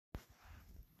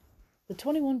The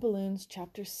 21 Balloons,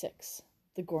 Chapter 6,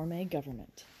 The Gourmet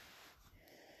Government.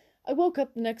 I woke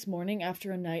up the next morning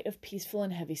after a night of peaceful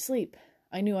and heavy sleep.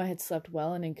 I knew I had slept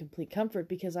well and in complete comfort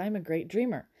because I am a great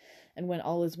dreamer, and when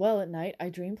all is well at night, I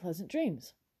dream pleasant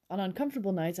dreams. On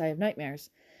uncomfortable nights, I have nightmares.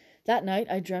 That night,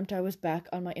 I dreamt I was back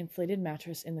on my inflated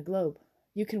mattress in the globe.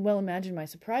 You can well imagine my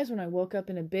surprise when I woke up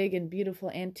in a big and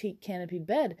beautiful antique canopied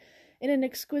bed in an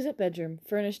exquisite bedroom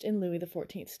furnished in Louis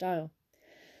XIV style.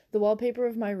 The wallpaper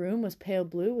of my room was pale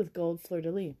blue with gold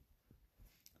fleur-de-lis.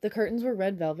 The curtains were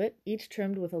red velvet, each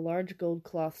trimmed with a large gold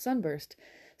cloth sunburst,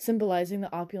 symbolizing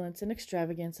the opulence and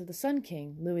extravagance of the Sun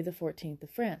King, Louis XIV of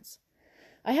France.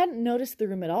 I hadn't noticed the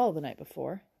room at all the night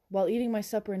before. While eating my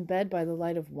supper in bed by the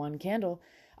light of one candle,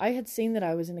 I had seen that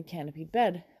I was in a canopied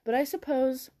bed, but I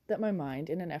suppose that my mind,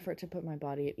 in an effort to put my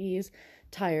body at ease,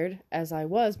 tired as I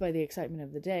was by the excitement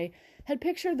of the day, had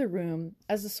pictured the room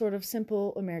as the sort of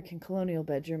simple American colonial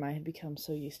bedroom I had become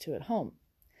so used to at home.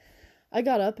 I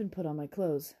got up and put on my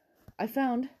clothes. I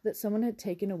found that someone had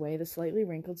taken away the slightly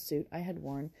wrinkled suit I had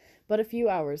worn but a few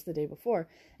hours the day before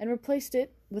and replaced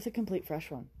it with a complete fresh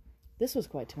one. This was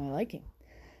quite to my liking.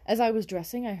 As I was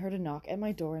dressing, I heard a knock at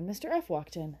my door and Mr. F.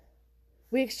 walked in.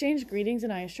 We exchanged greetings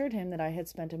and I assured him that I had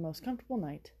spent a most comfortable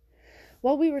night.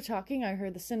 While we were talking, I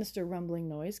heard the sinister rumbling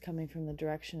noise coming from the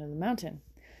direction of the mountain.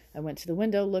 I went to the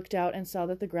window, looked out, and saw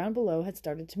that the ground below had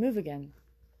started to move again.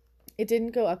 It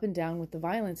didn't go up and down with the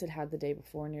violence it had the day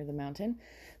before near the mountain,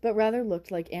 but rather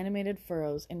looked like animated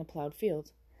furrows in a plowed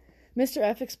field. Mr.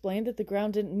 F. explained that the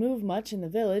ground didn't move much in the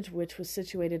village, which was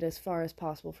situated as far as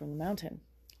possible from the mountain.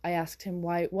 I asked him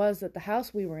why it was that the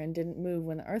house we were in didn't move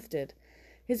when the earth did.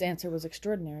 His answer was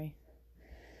extraordinary.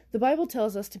 The Bible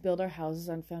tells us to build our houses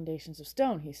on foundations of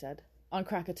stone, he said. On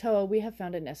Krakatoa, we have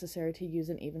found it necessary to use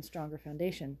an even stronger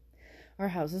foundation. Our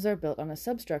houses are built on a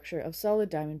substructure of solid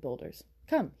diamond boulders.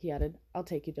 Come, he added, I'll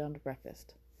take you down to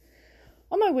breakfast.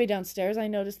 On my way downstairs, I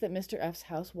noticed that Mr. F.'s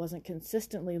house wasn't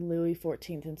consistently Louis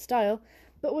XIV in style,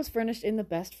 but was furnished in the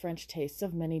best French tastes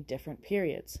of many different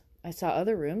periods. I saw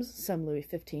other rooms, some Louis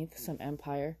XV, some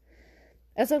Empire.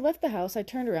 As I left the house, I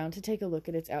turned around to take a look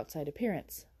at its outside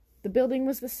appearance. The building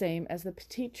was the same as the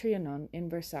Petit Trianon in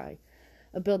Versailles,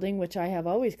 a building which I have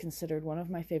always considered one of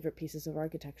my favorite pieces of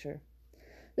architecture.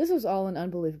 This was all an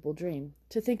unbelievable dream,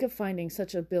 to think of finding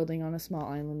such a building on a small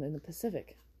island in the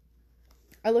Pacific.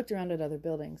 I looked around at other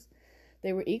buildings.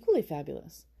 They were equally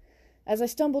fabulous. As I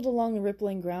stumbled along the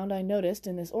rippling ground, I noticed,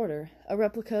 in this order, a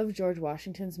replica of George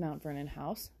Washington's Mount Vernon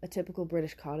house, a typical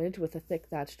British cottage with a thick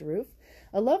thatched roof,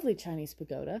 a lovely Chinese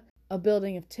pagoda, a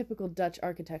building of typical Dutch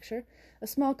architecture, a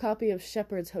small copy of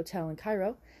Shepherd's Hotel in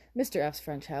Cairo, Mr. F.'s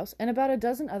French house, and about a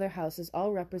dozen other houses,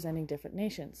 all representing different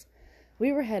nations.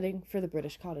 We were heading for the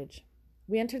British cottage.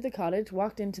 We entered the cottage,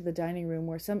 walked into the dining room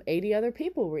where some 80 other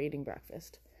people were eating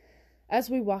breakfast. As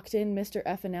we walked in, Mr.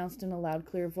 F. announced in a loud,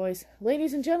 clear voice,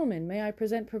 "Ladies and gentlemen, may I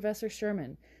present Professor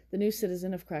Sherman, the new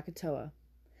citizen of Krakatoa."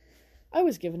 I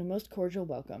was given a most cordial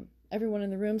welcome. Everyone in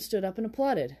the room stood up and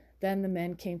applauded. Then the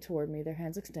men came toward me, their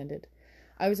hands extended.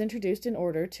 I was introduced in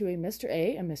order to a Mr.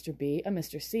 A, a Mr. B, a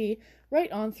Mr. C,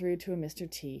 right on through to a Mr.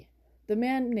 T. The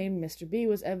man named Mr. B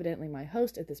was evidently my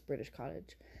host at this British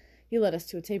cottage. He led us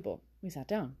to a table. We sat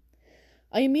down.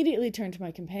 I immediately turned to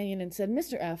my companion and said,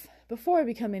 "Mr. F., before I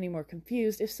become any more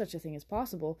confused, if such a thing is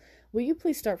possible, will you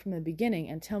please start from the beginning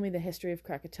and tell me the history of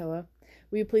Krakatoa?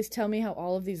 Will you please tell me how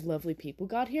all of these lovely people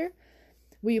got here?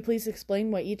 Will you please explain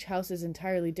why each house is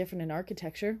entirely different in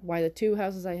architecture, why the 2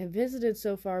 houses I have visited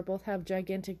so far both have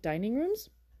gigantic dining rooms?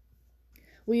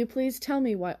 Will you please tell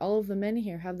me why all of the men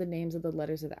here have the names of the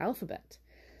letters of the alphabet?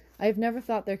 I have never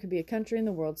thought there could be a country in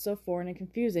the world so foreign and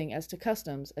confusing as to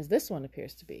customs as this one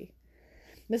appears to be."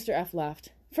 Mr. F.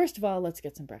 laughed. "First of all, let's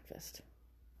get some breakfast."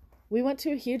 We went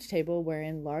to a huge table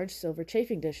wherein large silver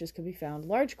chafing dishes could be found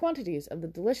large quantities of the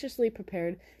deliciously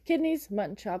prepared kidneys,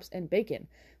 mutton chops, and bacon,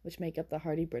 which make up the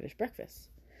hearty British breakfast.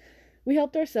 We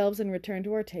helped ourselves and returned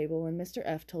to our table, and Mr.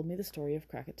 F. told me the story of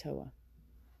Krakatoa.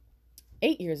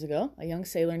 8 years ago, a young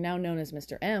sailor now known as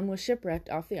Mr. M. was shipwrecked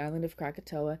off the island of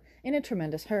Krakatoa in a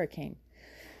tremendous hurricane.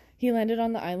 He landed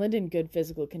on the island in good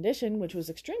physical condition, which was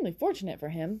extremely fortunate for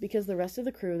him because the rest of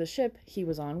the crew of the ship he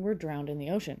was on were drowned in the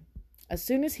ocean. As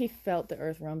soon as he felt the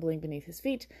earth rumbling beneath his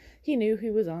feet, he knew he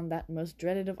was on that most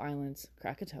dreaded of islands,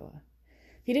 Krakatoa.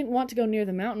 He didn't want to go near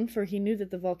the mountain, for he knew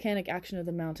that the volcanic action of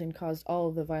the mountain caused all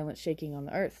of the violent shaking on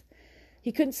the earth.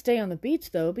 He couldn't stay on the beach,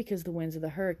 though, because the winds of the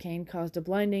hurricane caused a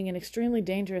blinding and extremely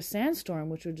dangerous sandstorm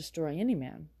which would destroy any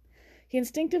man. He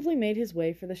instinctively made his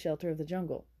way for the shelter of the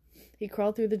jungle. He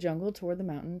crawled through the jungle toward the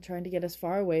mountain, trying to get as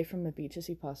far away from the beach as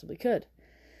he possibly could.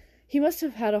 He must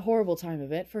have had a horrible time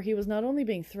of it, for he was not only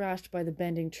being thrashed by the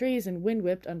bending trees and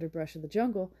wind-whipped underbrush of the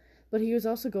jungle, but he was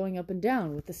also going up and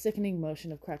down with the sickening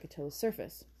motion of Krakatoa's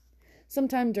surface.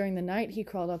 Sometime during the night, he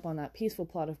crawled up on that peaceful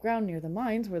plot of ground near the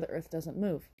mines where the earth doesn't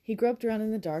move. He groped around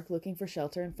in the dark looking for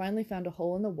shelter and finally found a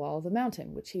hole in the wall of the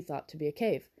mountain, which he thought to be a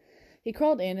cave. He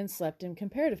crawled in and slept in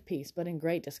comparative peace, but in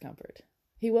great discomfort.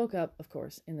 He woke up, of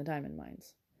course, in the diamond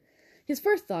mines. His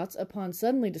first thoughts, upon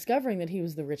suddenly discovering that he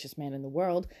was the richest man in the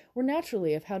world, were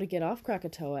naturally of how to get off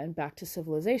Krakatoa and back to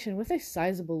civilization with a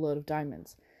sizable load of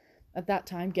diamonds. At that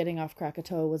time, getting off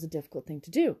Krakatoa was a difficult thing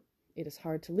to do. It is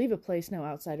hard to leave a place no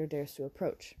outsider dares to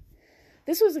approach.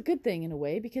 This was a good thing in a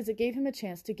way because it gave him a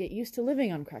chance to get used to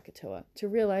living on Krakatoa, to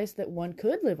realize that one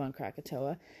could live on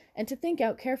Krakatoa, and to think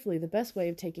out carefully the best way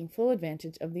of taking full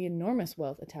advantage of the enormous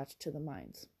wealth attached to the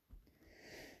mines.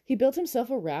 He built himself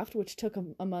a raft which took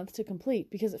a month to complete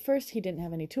because at first he didn't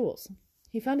have any tools.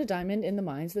 He found a diamond in the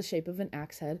mines the shape of an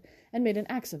axe head and made an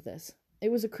axe of this.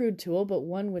 It was a crude tool, but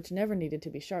one which never needed to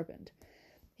be sharpened.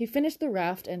 He finished the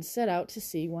raft and set out to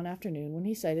sea one afternoon when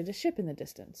he sighted a ship in the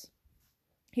distance.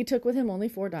 He took with him only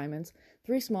 4 diamonds,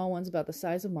 3 small ones about the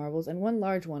size of marbles and 1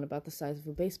 large one about the size of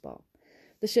a baseball.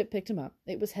 The ship picked him up.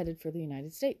 It was headed for the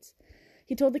United States.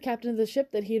 He told the captain of the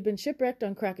ship that he had been shipwrecked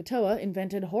on Krakatoa,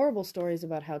 invented horrible stories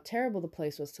about how terrible the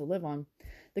place was to live on.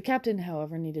 The captain,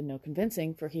 however, needed no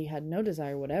convincing, for he had no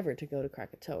desire whatever to go to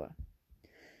Krakatoa.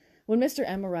 When Mr.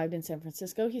 M arrived in San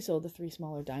Francisco, he sold the 3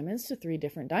 smaller diamonds to 3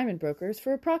 different diamond brokers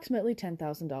for approximately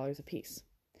 $10,000 apiece.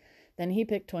 Then he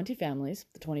picked 20 families,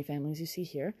 the 20 families you see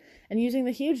here, and using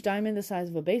the huge diamond the size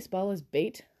of a baseball as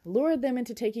bait, lured them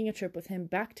into taking a trip with him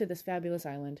back to this fabulous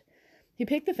island. He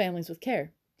picked the families with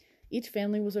care. Each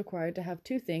family was required to have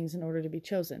 2 things in order to be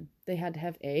chosen. They had to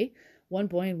have A, 1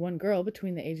 boy and 1 girl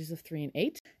between the ages of 3 and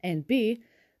 8, and B,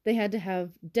 they had to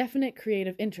have definite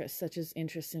creative interests, such as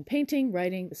interests in painting,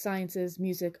 writing, the sciences,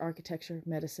 music, architecture,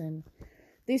 medicine.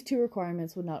 These 2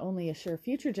 requirements would not only assure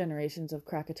future generations of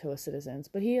Krakatoa citizens,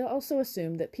 but he also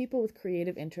assumed that people with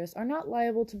creative interests are not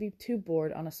liable to be too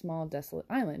bored on a small, desolate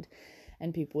island,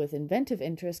 and people with inventive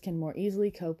interests can more easily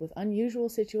cope with unusual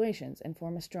situations and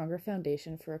form a stronger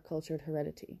foundation for a cultured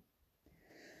heredity.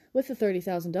 With the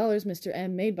 $30,000 Mr.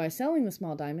 M made by selling the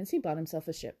small diamonds, he bought himself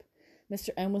a ship. Mr.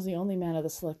 M was the only man of the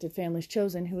selected families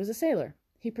chosen who was a sailor.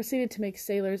 He proceeded to make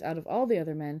sailors out of all the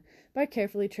other men by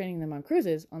carefully training them on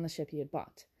cruises on the ship he had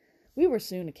bought. We were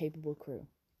soon a capable crew.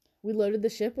 We loaded the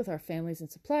ship with our families and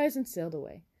supplies and sailed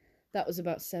away. That was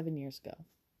about 7 years ago.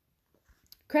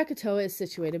 Krakatoa is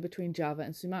situated between Java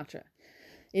and Sumatra.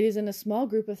 It is in a small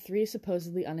group of 3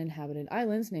 supposedly uninhabited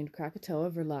islands named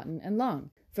Krakatoa, Verlaten, and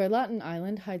Long. Verlaten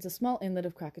Island hides a small inlet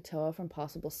of Krakatoa from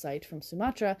possible sight from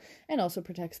Sumatra and also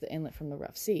protects the inlet from the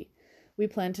rough sea. We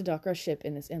planned to dock our ship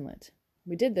in this inlet.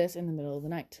 We did this in the middle of the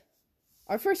night.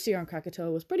 Our first year on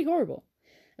Krakatoa was pretty horrible.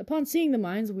 Upon seeing the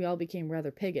mines, we all became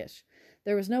rather piggish.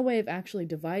 There was no way of actually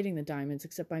dividing the diamonds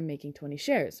except by making 20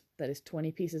 shares, that is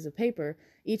 20 pieces of paper,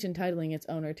 each entitling its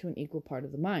owner to an equal part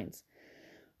of the mines.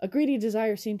 A greedy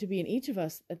desire seemed to be in each of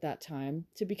us at that time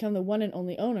to become the one and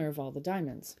only owner of all the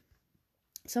diamonds.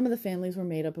 Some of the families were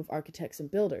made up of architects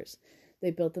and builders. They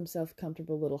built themselves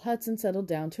comfortable little huts and settled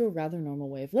down to a rather normal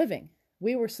way of living.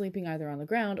 We were sleeping either on the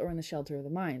ground or in the shelter of the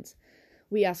mines.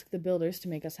 We asked the builders to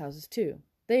make us houses too.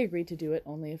 They agreed to do it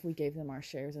only if we gave them our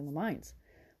shares in the mines.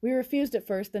 We refused at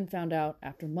first, then found out,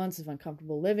 after months of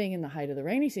uncomfortable living in the height of the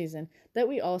rainy season, that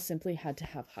we all simply had to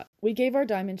have huts. We gave our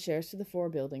diamond shares to the 4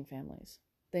 building families.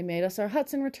 They made us our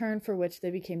huts in return, for which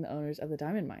they became the owners of the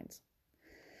diamond mines.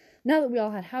 Now that we all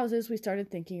had houses, we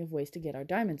started thinking of ways to get our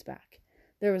diamonds back.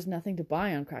 There was nothing to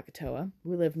buy on Krakatoa.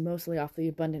 We lived mostly off the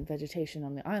abundant vegetation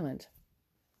on the island.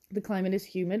 The climate is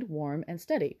humid, warm, and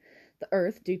steady. The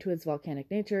earth, due to its volcanic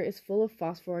nature, is full of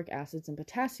phosphoric acids and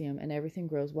potassium, and everything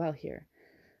grows well here.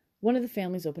 One of the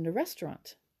families opened a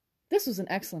restaurant. This was an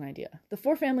excellent idea. The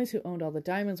 4 families who owned all the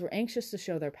diamonds were anxious to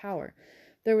show their power.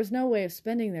 There was no way of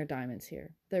spending their diamonds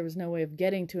here. There was no way of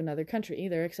getting to another country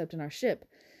either, except in our ship.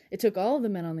 It took all of the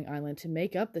men on the island to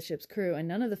make up the ship's crew, and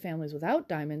none of the families without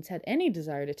diamonds had any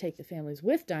desire to take the families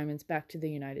with diamonds back to the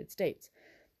United States.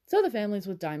 So the families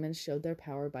with diamonds showed their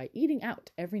power by eating out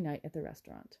every night at the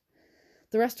restaurant.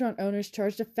 The restaurant owners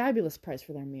charged a fabulous price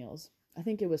for their meals. I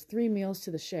think it was 3 meals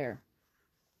to the share.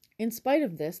 In spite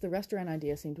of this, the restaurant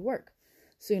idea seemed to work.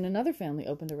 Soon another family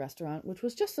opened a restaurant, which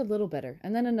was just a little better,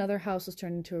 and then another house was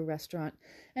turned into a restaurant,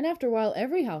 and after a while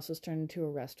every house was turned into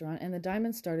a restaurant, and the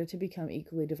diamonds started to become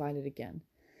equally divided again.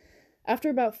 After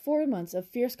about 4 months of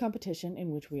fierce competition,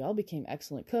 in which we all became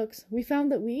excellent cooks, we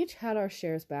found that we each had our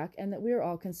shares back and that we were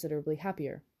all considerably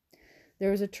happier. There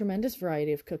was a tremendous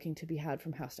variety of cooking to be had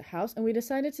from house to house, and we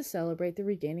decided to celebrate the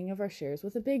regaining of our shares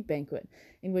with a big banquet,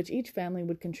 in which each family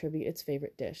would contribute its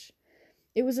favorite dish.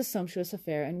 It was a sumptuous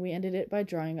affair, and we ended it by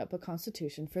drawing up a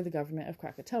constitution for the government of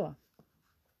Krakatoa.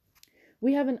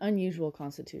 We have an unusual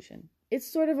constitution. It's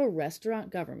sort of a restaurant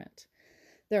government.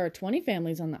 There are 20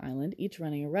 families on the island, each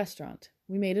running a restaurant.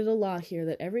 We made it a law here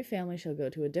that every family shall go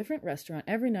to a different restaurant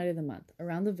every night of the month,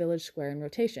 around the village square in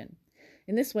rotation.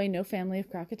 In this way, no family of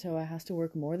Krakatoa has to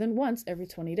work more than once every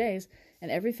 20 days,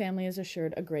 and every family is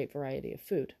assured a great variety of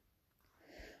food.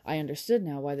 I understood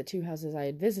now why the 2 houses I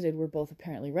had visited were both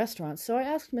apparently restaurants, so I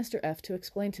asked Mr. F. to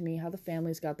explain to me how the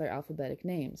families got their alphabetic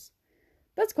names.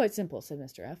 "That's quite simple," said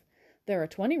Mr. F. "There are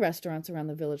 20 restaurants around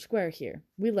the village square here.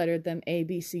 We lettered them A,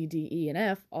 B, C, D, E, and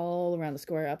F all around the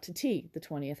square up to T, the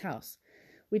 20th house.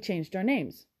 We changed our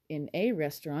names. In A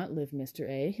restaurant live Mr.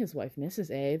 A, his wife Mrs.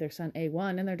 A, their son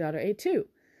A1, and their daughter A2.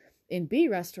 In B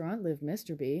restaurant live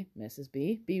Mr. B, Mrs.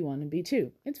 B, B1, and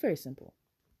B2. It's very simple."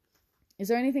 "Is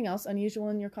there anything else unusual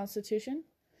in your constitution?"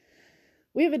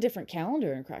 "We have a different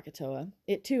calendar in Krakatoa.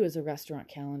 It, too, is a restaurant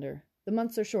calendar. The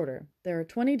months are shorter. There are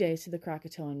 20 days to the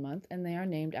Krakatoan month, and they are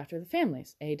named after the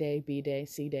families, A Day, B Day,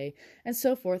 C Day, and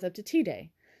so forth up to T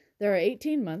Day. There are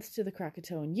 18 months to the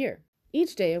Krakatoan year.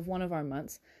 Each day of one of our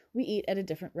months, we eat at a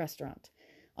different restaurant.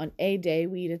 On A Day,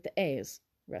 we eat at the A's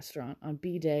restaurant, on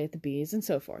B Day at the B's, and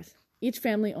so forth. Each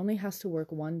family only has to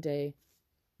work one day.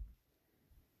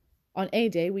 On A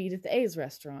Day, we eat at the A's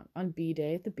restaurant, on B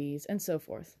Day at the B's, and so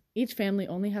forth. Each family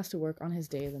only has to work on his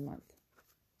day of the month."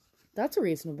 "That's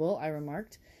reasonable," I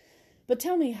remarked. "But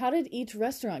tell me, how did each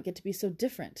restaurant get to be so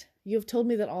different? You have told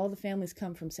me that all the families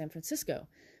come from San Francisco.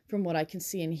 From what I can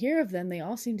see and hear of them, they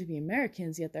all seem to be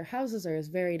Americans, yet their houses are as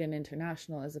varied and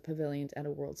international as the pavilions at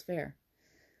a World's Fair."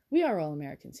 "We are all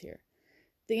Americans here.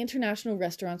 The international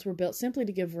restaurants were built simply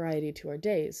to give variety to our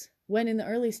days. When, in the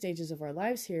early stages of our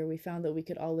lives here, we found that we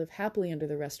could all live happily under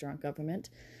the restaurant government,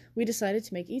 we decided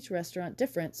to make each restaurant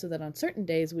different so that on certain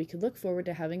days we could look forward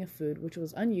to having a food which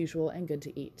was unusual and good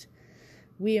to eat.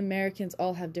 We Americans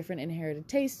all have different inherited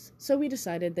tastes, so we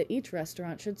decided that each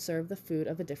restaurant should serve the food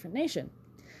of a different nation.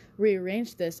 We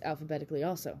arranged this alphabetically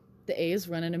also. The A's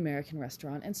run an American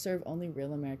restaurant and serve only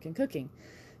real American cooking.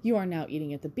 You are now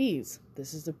eating at the B's.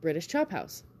 This is the British Chop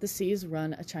House. The C's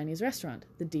run a Chinese restaurant.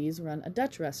 The D's run a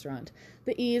Dutch restaurant.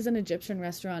 The E is an Egyptian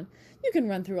restaurant. You can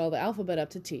run through all the alphabet up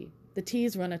to T. The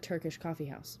T's run a Turkish coffee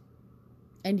house.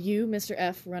 And you, Mr.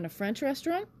 F., run a French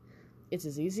restaurant?" "It's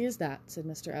as easy as that," said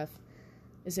Mr. F.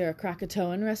 "Is there a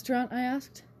Krakatoan restaurant?" I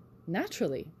asked.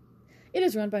 "Naturally. It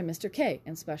is run by Mr. K.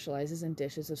 and specializes in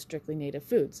dishes of strictly native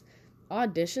foods.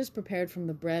 Odd dishes prepared from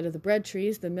the bread of the bread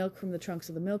trees, the milk from the trunks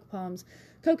of the milk palms,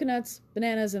 coconuts,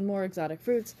 bananas, and more exotic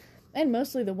fruits, and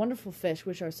mostly the wonderful fish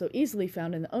which are so easily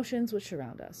found in the oceans which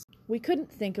surround us. We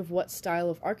couldn't think of what style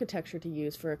of architecture to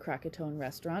use for a Krakatoan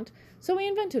restaurant, so we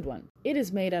invented one. It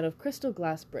is made out of crystal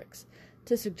glass bricks,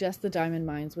 to suggest the diamond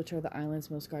mines which are the island's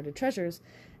most guarded treasures,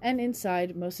 and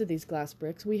inside most of these glass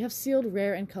bricks we have sealed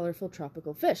rare and colorful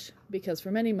tropical fish, because for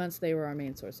many months they were our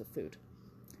main source of food.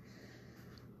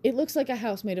 It looks like a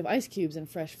house made of ice cubes and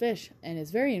fresh fish, and is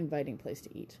a very inviting place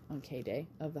to eat on K-Day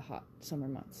of the hot summer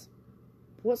months."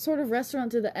 "What sort of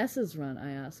restaurant do the S's run?"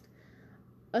 I asked.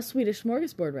 "A Swedish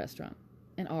smorgasbord restaurant."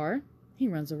 "And R?" "He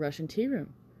runs a Russian tea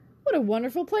room." "What a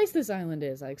wonderful place this island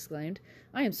is!" I exclaimed.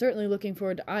 "I am certainly looking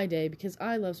forward to I-Day, because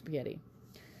I love spaghetti."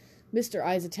 "Mr.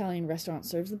 I's Italian restaurant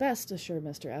serves the best," assured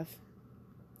Mr. F.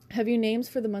 "Have you names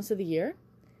for the months of the year?"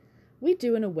 "We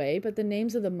do in a way, but the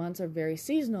names of the months are very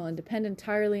seasonal and depend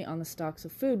entirely on the stocks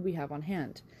of food we have on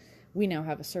hand. We now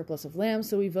have a surplus of lamb,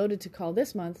 so we voted to call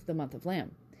this month the month of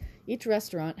lamb. Each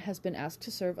restaurant has been asked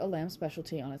to serve a lamb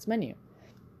specialty on its menu.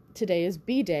 Today is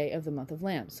B Day of the month of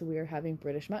lamb, so we are having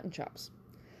British mutton chops.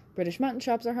 British mutton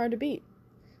chops are hard to beat.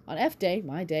 On F Day,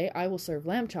 my day, I will serve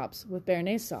lamb chops with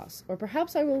béarnaise sauce, or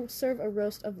perhaps I will serve a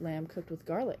roast of lamb cooked with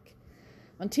garlic.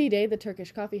 On Tea Day, the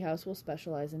Turkish coffee house will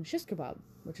specialize in shish kebab,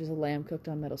 which is a lamb cooked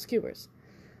on metal skewers.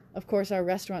 Of course, our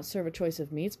restaurants serve a choice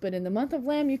of meats, but in the month of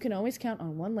lamb, you can always count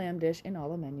on one lamb dish in all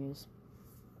the menus.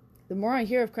 The more I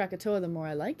hear of Krakatoa, the more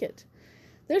I like it.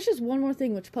 There's just one more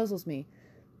thing which puzzles me.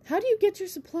 How do you get your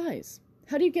supplies?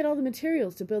 How do you get all the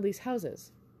materials to build these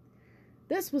houses?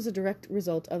 This was a direct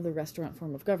result of the restaurant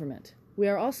form of government. We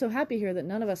are all so happy here that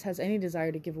none of us has any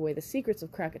desire to give away the secrets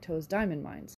of Krakatoa's diamond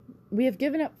mines. We have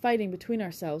given up fighting between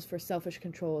ourselves for selfish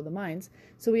control of the mines,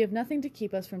 so we have nothing to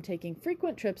keep us from taking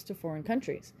frequent trips to foreign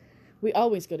countries. We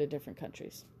always go to different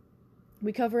countries.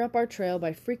 We cover up our trail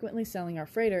by frequently selling our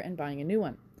freighter and buying a new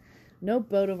one. No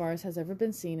boat of ours has ever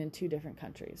been seen in 2 different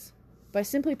countries. By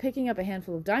simply picking up a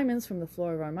handful of diamonds from the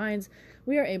floor of our mines,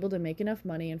 we are able to make enough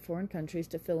money in foreign countries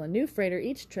to fill a new freighter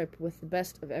each trip with the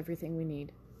best of everything we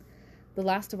need. The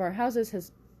last of our houses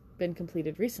has been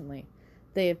completed recently.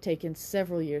 They have taken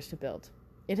several years to build.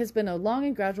 It has been a long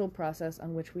and gradual process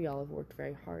on which we all have worked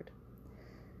very hard.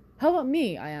 How about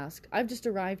me? I asked. I've just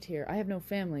arrived here. I have no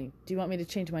family. Do you want me to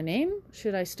change my name?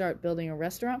 Should I start building a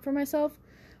restaurant for myself?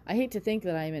 I hate to think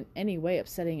that I am in any way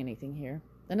upsetting anything here.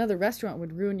 Another restaurant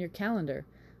would ruin your calendar.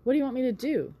 What do you want me to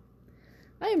do?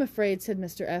 I am afraid, said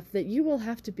Mr. F., that you will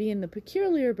have to be in the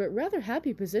peculiar but rather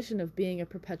happy position of being a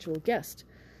perpetual guest.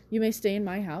 You may stay in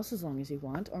my house as long as you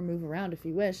want, or move around if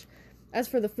you wish. As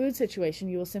for the food situation,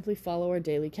 you will simply follow our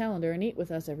daily calendar and eat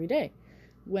with us every day.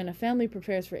 When a family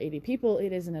prepares for 80 people,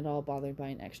 it isn't at all bothered by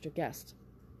an extra guest.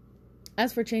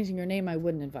 As for changing your name, I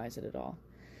wouldn't advise it at all.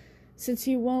 Since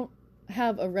you won't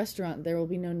have a restaurant, there will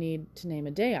be no need to name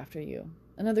a day after you.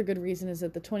 Another good reason is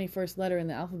that the 21st letter in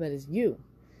the alphabet is U.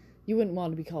 You wouldn't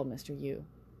want to be called Mr. U.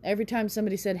 Every time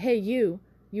somebody said, "Hey, you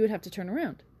would have to turn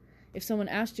around. If someone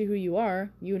asked you who you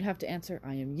are, you would have to answer,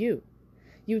 "I am you."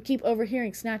 You would keep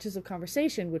overhearing snatches of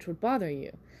conversation, which would bother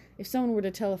you. If someone were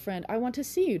to tell a friend, "I want to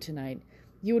see you tonight,"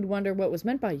 you would wonder what was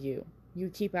meant by you. You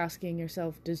would keep asking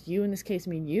yourself, does you in this case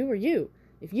mean you or you?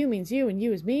 If you means you and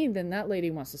you is me, then that lady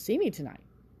wants to see me tonight.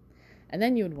 And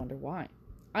then you would wonder why.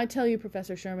 I tell you,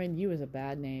 Professor Sherman, you is a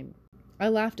bad name. I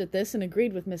laughed at this and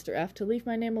agreed with Mr. F. to leave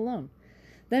my name alone.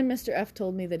 Then Mr. F.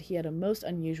 told me that he had a most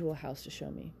unusual house to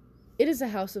show me. It is a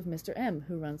house of Mr. M.,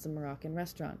 who runs the Moroccan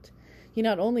restaurant. He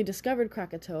not only discovered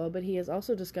Krakatoa, but he has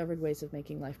also discovered ways of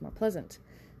making life more pleasant.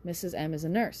 Mrs. M. is a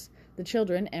nurse. The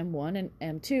children, M1 and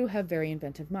M2, have very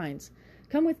inventive minds.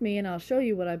 Come with me and I'll show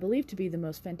you what I believe to be the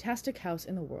most fantastic house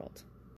in the world.